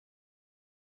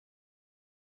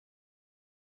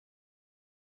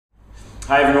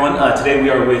Hi everyone, today we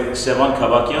are with Sevan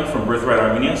Kabakian from Birthright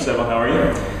Armenia. Sevan, how are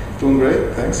you? Doing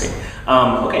great, thanks.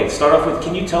 Okay, to start off with,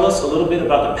 can you tell us a little bit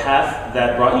about the path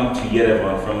that brought you to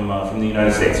Yerevan from the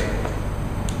United States?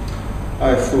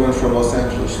 I flew in from Los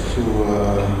Angeles to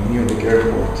Munich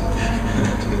airport.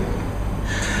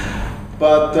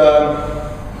 But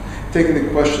taking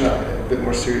the question a bit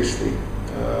more seriously,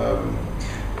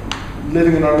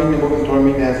 living in Armenia, moving to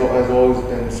Armenia has always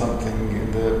been something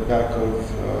in the back of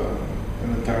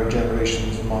an entire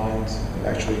generation's mind,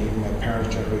 actually even my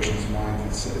parents' generation's mind.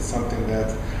 It's something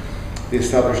that the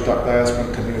established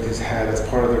diaspora communities had as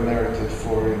part of their narrative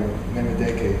for many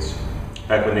decades.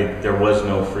 Back when there was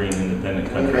no free and independent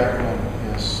country? Back when,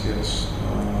 yes.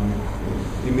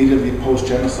 Immediately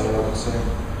post-genocide, I would say.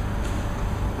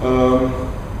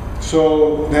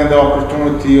 So then the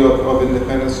opportunity of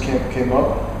independence came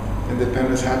up.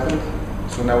 Independence happened.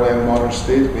 So now we have a modern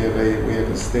state. We have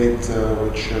a state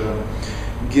which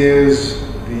gives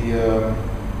the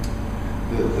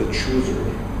chooser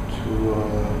to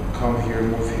come here,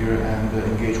 move here, and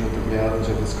engage with the realities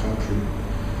of this country.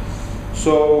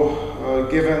 So,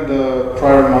 given the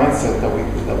prior mindset that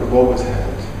we've always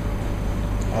had,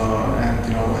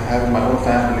 and having my own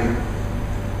family,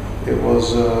 it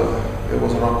was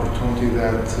an opportunity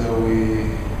that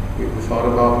we thought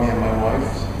about, me and my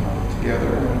wife,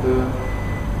 together, and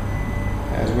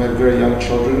as we had very young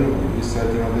children, we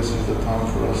said, this is the time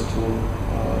for us to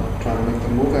try to make the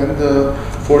move. And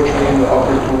fortunately, the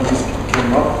opportunities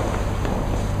came up.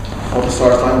 All the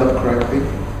stars lined up correctly.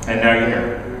 And now you're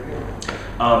here.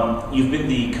 You've been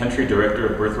the country director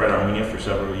of Birthright Armenia for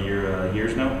several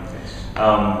years now.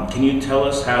 Yes. Can you tell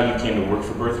us how you came to work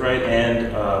for Birthright and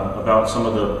about some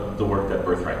of the work that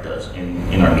Birthright does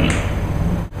in Armenia?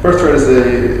 Birthright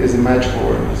is a magical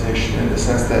organization in the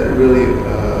sense that it really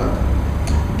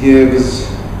gives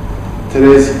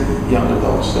today's young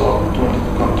adults the opportunity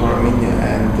to come to Armenia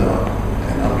and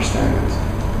understand it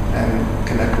and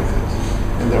connect with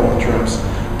it in their own terms.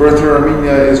 Birthright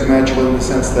Armenia is magical in the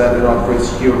sense that it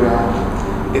operates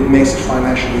year-round. It makes it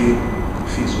financially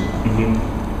feasible. Mm-hmm.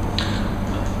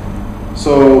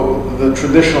 So the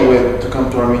traditional way to come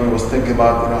to Armenia was thinking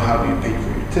about, how do you pay for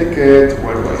your ticket,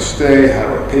 where do I stay, how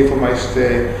do I pay for my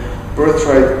stay.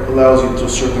 Birthright allows you to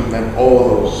circumvent all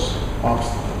those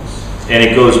obstacles. And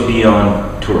it goes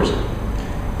beyond tourism.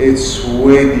 It's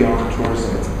way beyond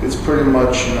tourism. It's pretty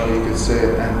much, you could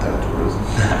say, anti-tourism.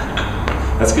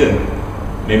 That's good.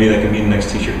 Maybe that can be the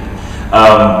next t-shirt.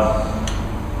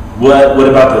 What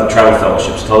about the travel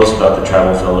fellowships? Tell us about the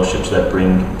travel fellowships that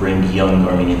bring young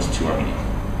Armenians to Armenia.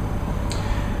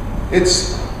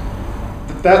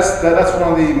 That's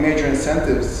one of the major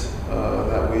incentives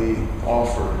that we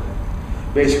offer.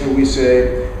 Basically, we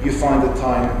say you find the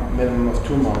time, minimum of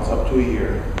 2 months, up to a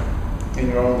year, in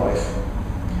your own life,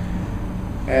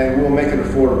 and we'll make it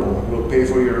affordable. We'll pay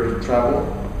for your travel.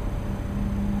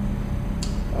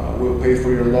 We'll pay for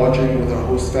your lodging with our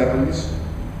host families.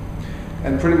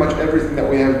 And pretty much everything that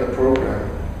we have in the program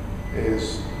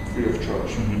is free of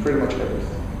charge. Mm-hmm. Pretty much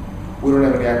everything. We don't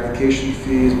have any application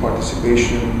fees,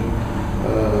 participation,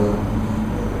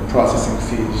 processing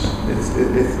fees.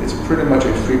 It's pretty much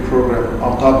a free program.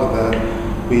 On top of that,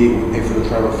 we pay for the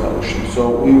travel fellowship.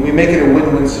 So we make it a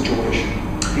win-win situation.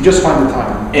 You just find the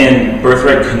time. And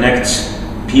Birthright connects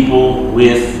people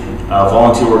with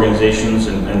volunteer organizations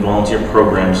and volunteer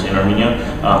programs in Armenia.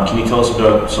 Can you tell us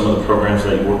about some of the programs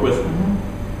that you work with?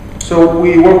 So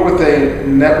we work with a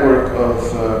network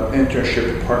of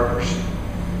internship partners,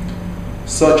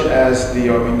 such as the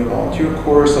Armenian Volunteer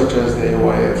Corps, such as the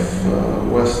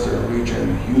AYF Western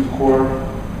Region Youth Corps,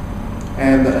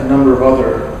 and a number of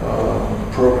other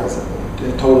programs,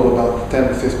 in total about 10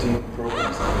 to 15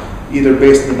 programs, either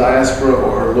based in the diaspora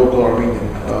or local Armenian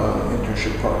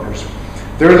internship partners.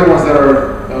 They're the ones that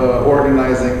are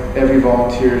organizing every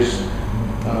volunteer's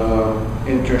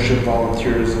internship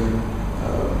volunteerism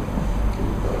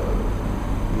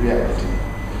reality.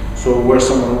 So where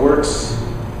someone works,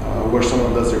 where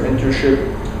someone does their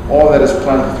internship, all that is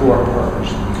planned through our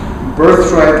partners.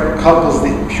 Birthright couples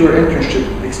the pure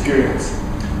internship experience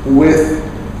with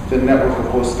the network of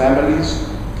host families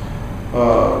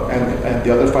and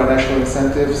the other financial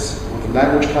incentives, with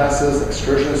language classes,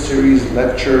 excursion series,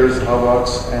 lectures,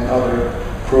 hawaks, and other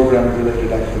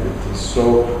program-related activities.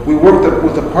 So we work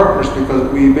with the partners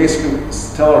because we basically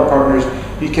tell our partners,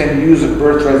 you can use a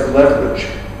Birthright leverage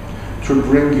to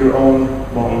bring your own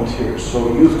volunteers.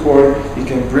 So Youth Corps, you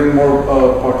can bring more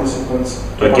participants.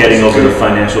 But getting over the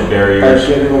financial barriers.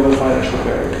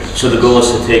 So the goal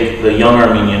is to take the young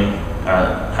Armenian,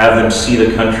 have them see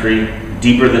the country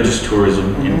deeper than just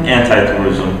tourism, and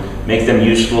anti-tourism, make them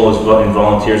useful as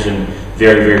volunteers in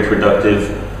very, very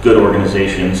productive, good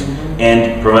organizations,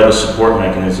 and provide a support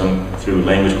mechanism through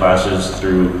language classes,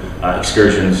 through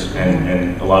excursions,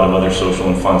 and a lot of other social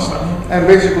and fun stuff. And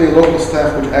basically local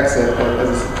staff which acts as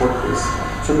a support base.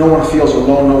 So no one feels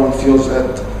alone, no one feels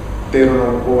that they don't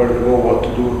know where to go, what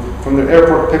to do. From the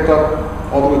airport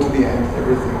pickup all the way to the end,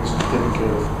 everything is taken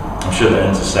care of. I'm sure that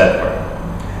ends the sad part.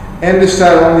 And it's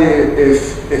sad only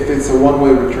if it's a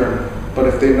one-way return. But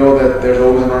if they know that there's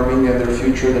always an Armenia in their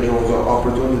future, there's always an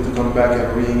opportunity to come back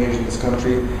and re-engage in this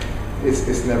country,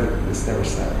 it's never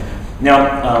sad.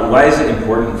 Now, why is it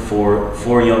important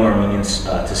for young Armenians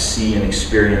to see and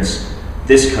experience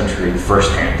this country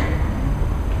firsthand?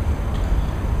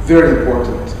 Very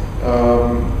important.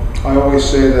 I always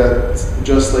say that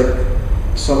just like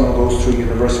someone goes through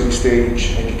university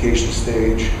stage, education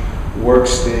stage, work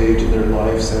stage in their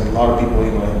lives, and a lot of people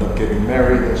end up getting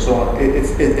married and so on.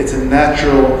 It's a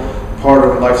natural part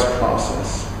of life's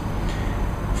process.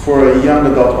 For a young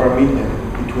adult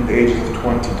Armenian between the ages of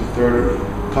 20 to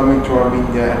 30, coming to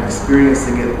Armenia and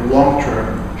experiencing it long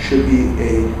term should be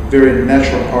a very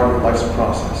natural part of life's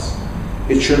process.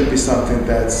 It shouldn't be something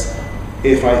that's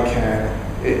if I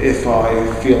can, if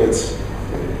I feel it's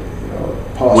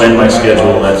possible. When my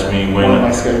schedule lets me. When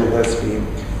my schedule lets me.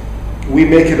 We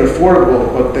make it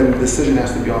affordable, but then the decision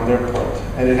has to be on their part,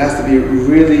 and it has to be a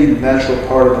really natural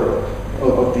part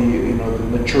of the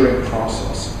maturing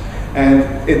process.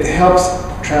 And it helps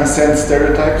transcend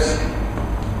stereotypes.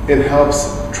 It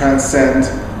helps transcend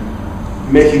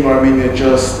making Armenia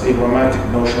just a romantic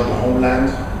notion of the homeland.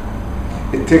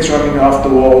 It takes Armenia off the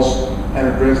walls and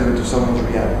it brings it into someone's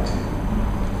reality.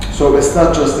 So it's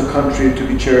not just a country to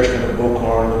be cherished in a book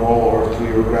or on the wall or through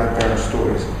your grandparents'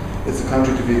 stories. It's a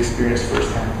country to be experienced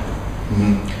firsthand.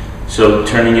 So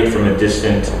turning it from a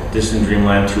distant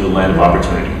dreamland to a land of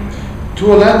opportunity.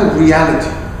 To a land of reality.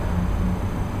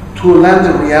 To a land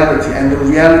of reality, and the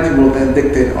reality will then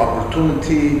dictate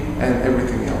opportunity and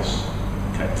everything else.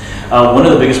 Okay. One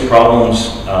of the biggest problems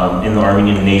in the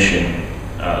Armenian nation,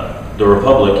 the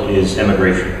Republic, is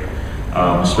immigration,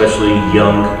 especially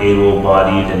young,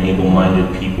 able-bodied, and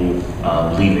able-minded people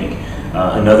leaving.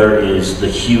 Another is the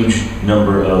huge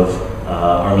number of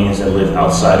Armenians that live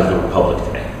outside of the Republic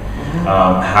today.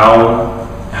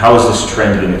 How is this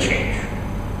trend going to change?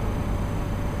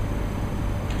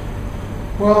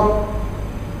 Well,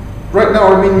 right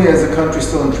now Armenia as a country is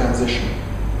still in transition.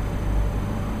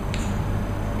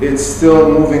 It's still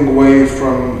moving away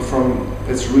from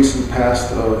its recent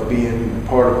past of being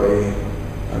part of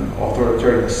an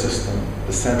authoritarian system,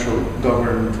 the centrally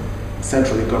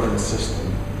governed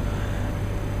system.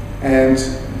 And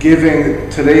giving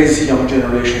today's young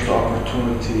generation the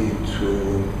opportunity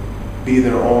to be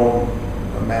their own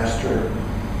master,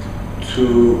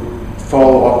 to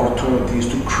follow opportunities,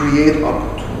 to create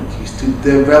opportunities, to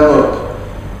develop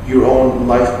your own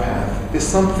life path is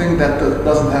something that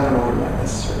doesn't happen overnight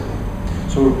necessarily.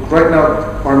 So right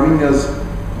now, Armenia is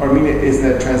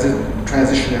in a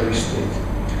transitionary state.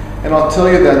 And I'll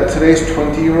tell you that today's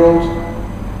 20-year-old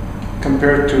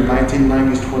compared to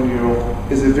 1990s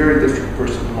 20-year-old is a very different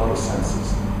person in a lot of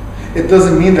senses. It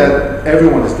doesn't mean that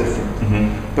everyone is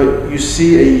different, but you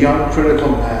see a young critical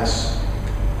mass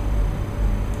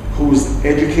who's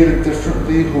educated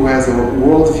differently, who has a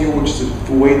worldview which is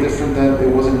way different than it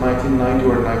was in 1990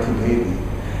 or 1980.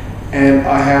 And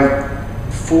I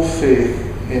have full faith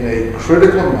in a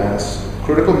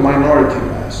critical minority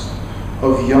mass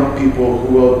of young people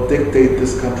who will dictate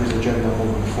this country's agenda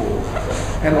moving forward.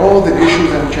 And all the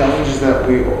issues and challenges that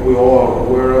we all are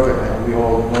aware of and we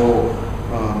all know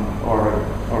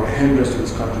are a hindrance to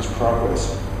this country's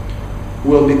progress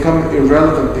will become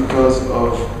irrelevant because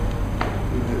of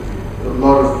a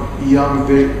lot of young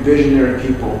visionary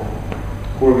people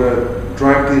who are going to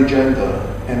drive the agenda,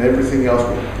 and everything else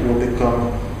will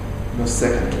become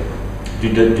secondary.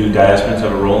 Do diasporans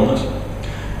have a role in this?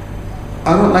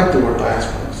 I don't like the word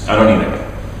diasporans. I don't either.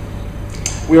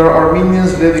 We are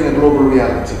Armenians living a global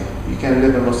reality. You can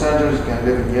live in Los Angeles, you can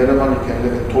live in Yerevan, you can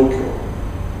live in Tokyo.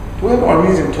 Do we have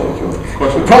Armenians in Tokyo? Of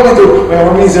course we probably do. We have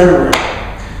Armenians everywhere.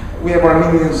 We have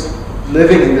Armenians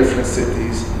living in different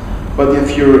cities, but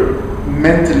if you're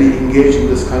mentally engaged in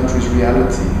this country's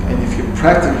reality, and if you're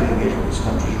practically engaged in this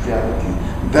country's reality,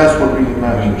 that's what really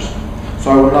matters.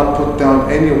 So I will not put down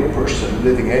any person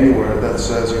living anywhere that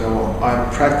says,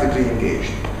 I'm practically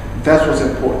engaged. That's what's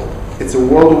important. It's a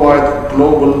worldwide,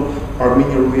 global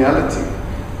Armenian reality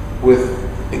with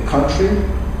a country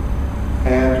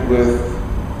and with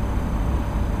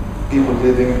people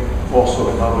living also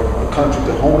in other countries,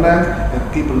 the homeland,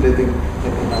 and people living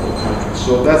in other countries.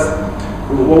 So that's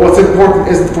What's important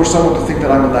isn't for someone to think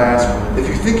that I'm a diaspora. If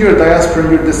you think you're a diaspora,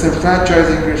 you're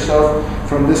disenfranchising yourself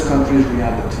from this country's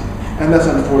reality. And that's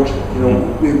unfortunate. You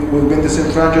know, we've been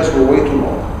disenfranchised for way too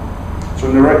long.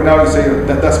 So right now you say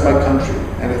that that's my country.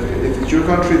 And if it's your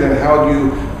country, then how do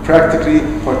you practically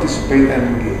participate and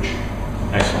engage?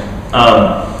 Excellent.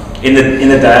 In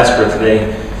the diaspora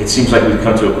today, it seems like we've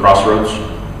come to a crossroads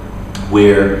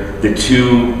where the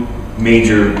two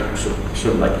major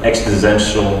sort of like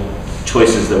existential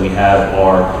choices that we have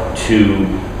are to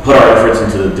put our efforts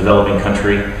into the developing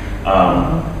country,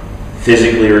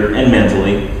 physically and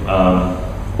mentally,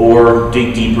 or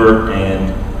dig deeper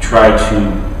and try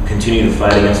to continue the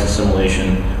fight against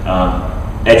assimilation,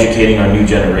 educating our new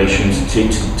generations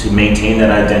to maintain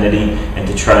that identity and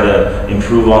to try to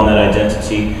improve on that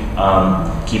identity,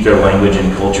 keep their language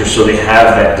and culture, so they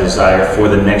have that desire for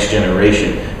the next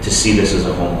generation to see this as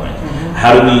a homeland.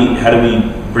 How do we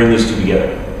bring these two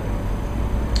together?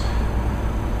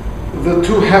 The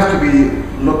two have to be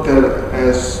looked at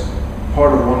as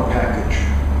part of one package,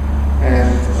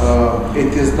 and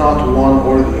it is not one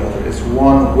or the other, it's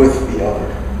one with the other.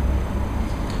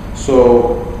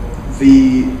 So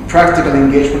the practical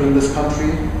engagement in this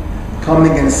country,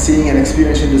 coming and seeing and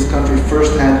experiencing this country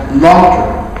firsthand, long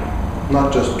term,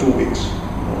 not just 2 weeks,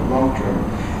 long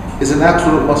term, is an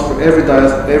absolute must for every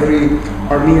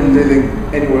Armenian living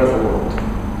anywhere in the world.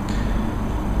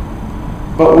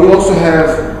 But we also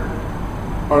have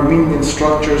Armenian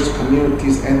structures,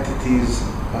 communities, entities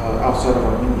outside of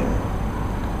Armenia,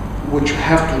 which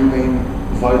have to remain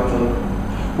vital,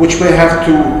 which may have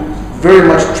to very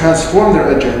much transform their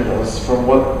agendas from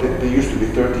what they used to be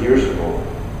 30 years ago,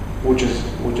 which is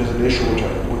an issue which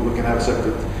we can have a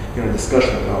separate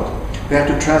discussion about. They have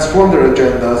to transform their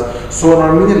agendas so an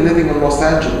Armenian living in Los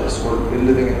Angeles or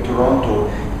living in Toronto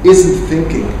isn't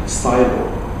thinking silo,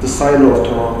 the silo of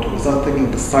Toronto, is not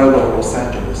thinking the silo of Los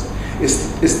Angeles,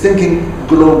 is thinking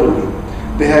globally.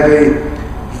 They have a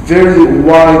very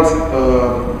wide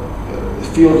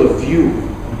field of view.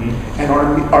 And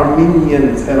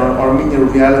Armenians and Armenian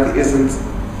reality isn't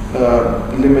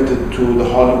limited to the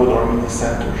Hollywood Armenian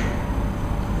Center,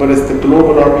 but it's the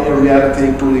global Armenian reality,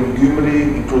 including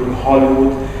Gyumri, including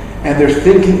Hollywood, and they're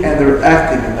thinking and they're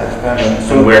acting in that fashion.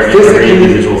 So where every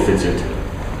individual fits into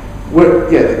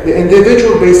it. The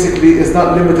individual basically is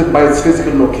not limited by its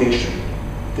physical location.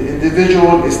 The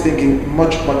individual is thinking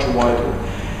much, much wider.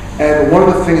 And one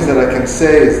of the things that I can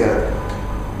say is that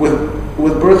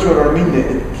with Birthright Armenia,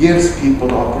 it gives people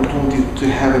the opportunity to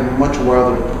have a much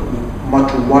wider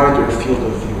field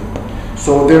of view.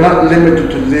 So they're not limited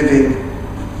to living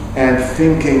and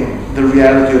thinking the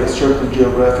reality of a certain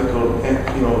geographical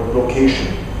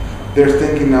location. They're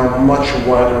thinking now much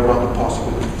wider about the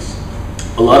possibilities.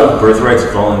 A lot of Birthright's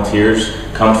volunteers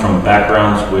come from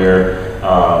backgrounds where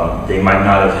they might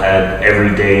not have had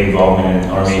everyday involvement in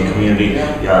the Armenian community.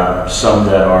 Some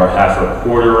that are half or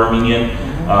quarter Armenian.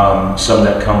 Some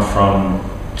that come from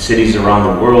cities around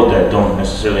the world that don't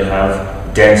necessarily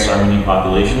have dense Armenian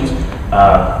populations.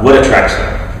 What attracts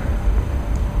them?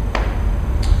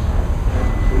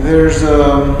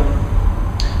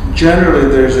 Generally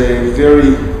there's a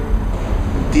very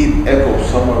deep echo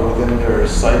somewhere within their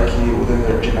psyche, within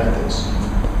their genetics.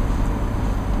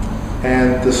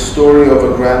 And the story of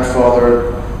a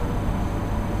grandfather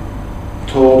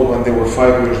told when they were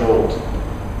 5 years old,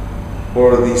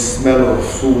 or the smell of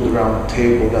food around the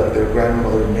table that their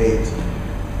grandmother made,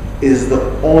 is the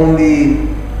only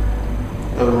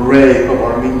array of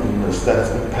Armenianness that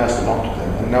has been passed along to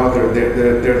them. And now they're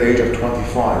the age of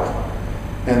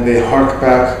 25, and they hark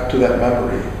back to that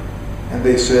memory, and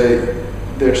they say,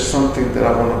 there's something that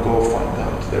I want to go find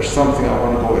out. There's something I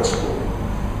want to go explore.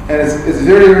 And it's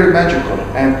very, very magical.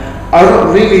 And I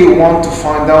don't really want to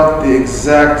find out the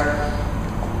exact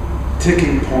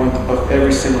ticking point of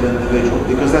every single individual,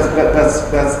 because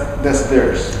that's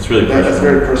theirs. It's really personal. That's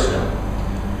very personal.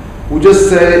 We just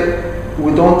say,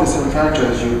 we don't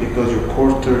disenfranchise you because you're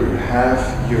quarter, you're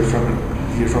half, you're from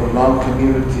a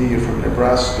non-community, you're from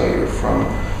Nebraska, you're from,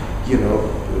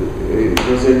 a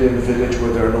Brazilian village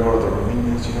where there are no other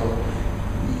Armenians.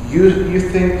 You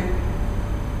think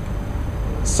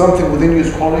something within you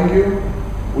is calling you.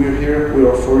 We're here, we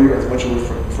are for you as much as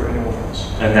we're for anyone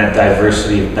else. And that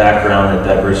diversity of background,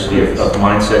 that diversity of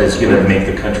mindset is going to make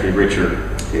the country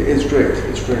richer. It's great,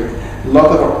 it's great. A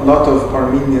lot of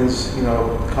Armenians,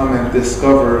 come and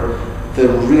discover the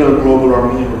real global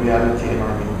Armenian reality in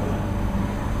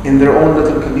Armenia. In their own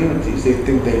little communities, they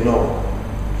think they know.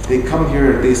 They come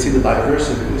here, they see the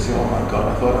diversity, they say, oh my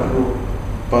God, I thought I knew.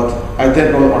 But I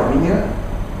didn't know Armenia,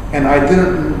 and I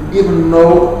didn't even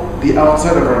know the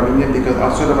outside of Armenia, because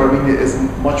outside of Armenia is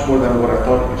much more than what I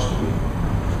thought it used to be.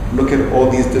 Look at all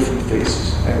these different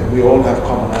faces, and we all have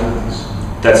commonalities.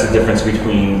 That's the difference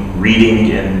between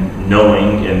reading and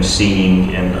knowing and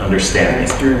seeing and understanding.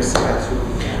 Experiencing, absolutely.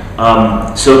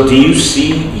 So do you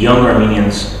see young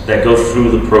Armenians that go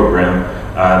through the program,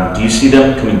 do you see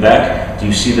them coming back? Do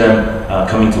you see them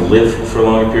coming to live for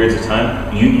longer periods of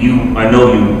time? I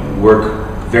know you work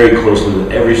very closely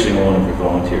with every single one of your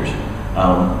volunteers.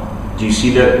 Do you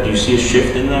see that? Do you see a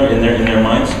shift in their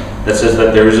minds that says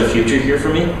that there is a future here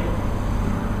for me?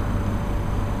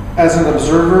 As an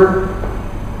observer,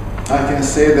 I can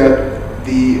say that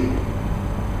the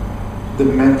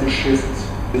mental shift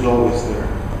is always there.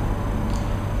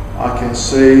 I can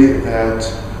say that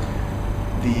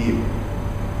the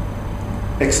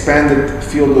expanded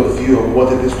field of view of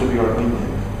what it is to be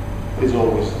Armenian is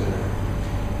always there.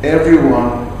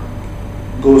 Everyone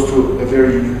goes through a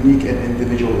very unique and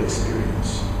individual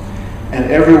experience.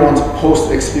 And everyone's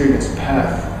post-experience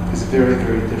path is very,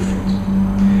 very different.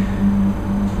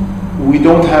 We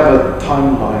don't have a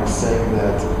timeline saying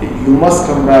that you must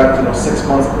come back, 6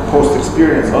 months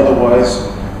post-experience, otherwise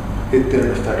it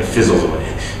didn't affect you. It fizzles away.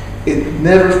 It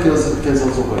never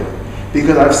fizzles away.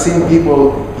 Because I've seen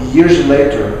people years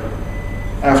later,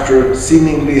 after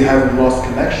seemingly having lost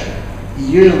connection,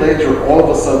 years later, all of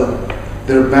a sudden,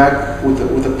 they're back with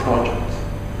a project.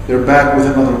 They're back with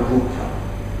another group.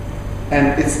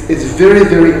 And it's very,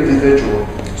 very individual.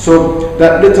 So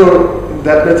that little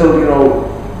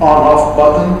on-off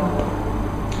button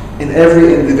in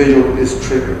every individual is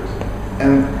triggered.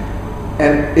 And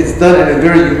it's done in a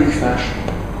very unique fashion.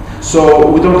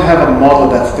 So we don't have a model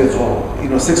that fits all.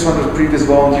 600 previous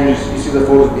volunteers, you see the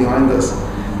photos behind us,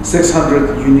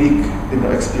 600 unique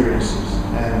experiences.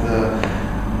 And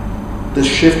the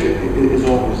shift is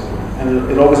always there.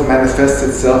 And it always manifests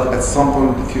itself at some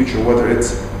point in the future, whether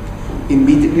it's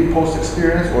immediately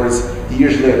post-experience or it's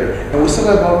years later. And we still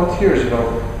have volunteers,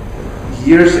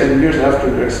 years and years after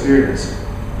their experience,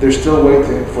 they're still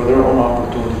waiting for their own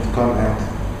opportunity to come and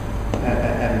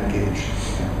engage.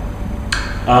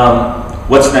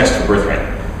 What's next for Birthright?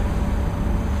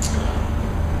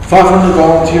 500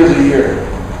 volunteers a year.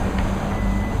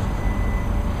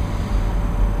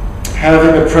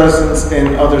 Having a presence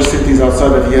in other cities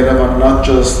outside of Yerevan, not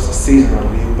just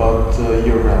seasonally, but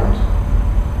year-round.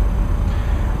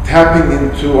 Tapping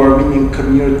into Armenian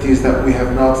communities that we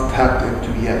have not tapped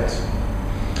into yet.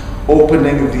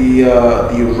 Opening the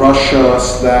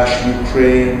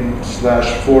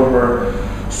Russia/Ukraine/former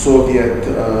Soviet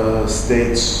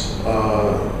states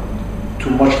to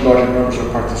much larger numbers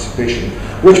of participation,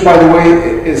 which, by the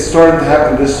way, is starting to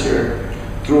happen this year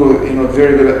through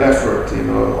very good effort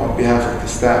on behalf of the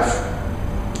staff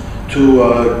to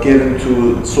get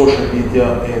into social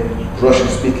media in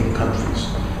Russian-speaking countries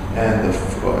and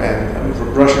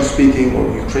Russian-speaking or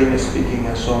Ukrainian-speaking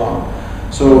and so on.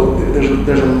 So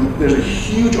there's a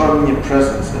huge Armenian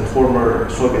presence in former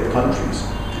Soviet countries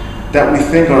that we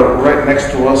think are right next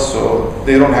to us, so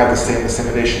they don't have the same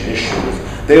assimilation issues.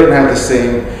 They don't have the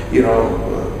same,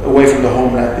 away from the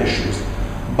homeland issues.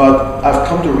 But I've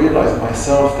come to realize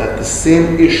myself that the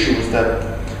same issues that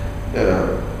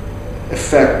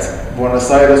affect Buenos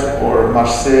Aires or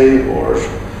Marseille or,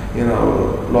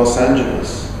 Los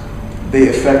Angeles, they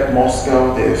affect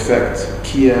Moscow, they affect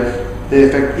Kiev, they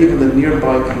affect even the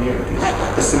nearby communities.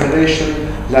 Assimilation,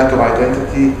 lack of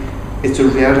identity, it's a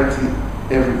reality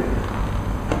everywhere.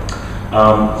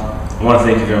 I want to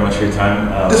thank you very much for your time,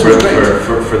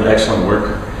 for the excellent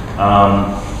work.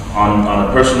 On a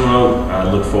personal note, I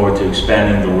look forward to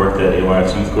expanding the work that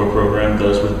AYF's Youth Corps program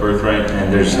does with Birthright,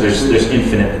 and there's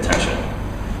infinite potential.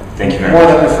 Thank you very much.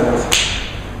 More than infinite.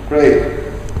 Great.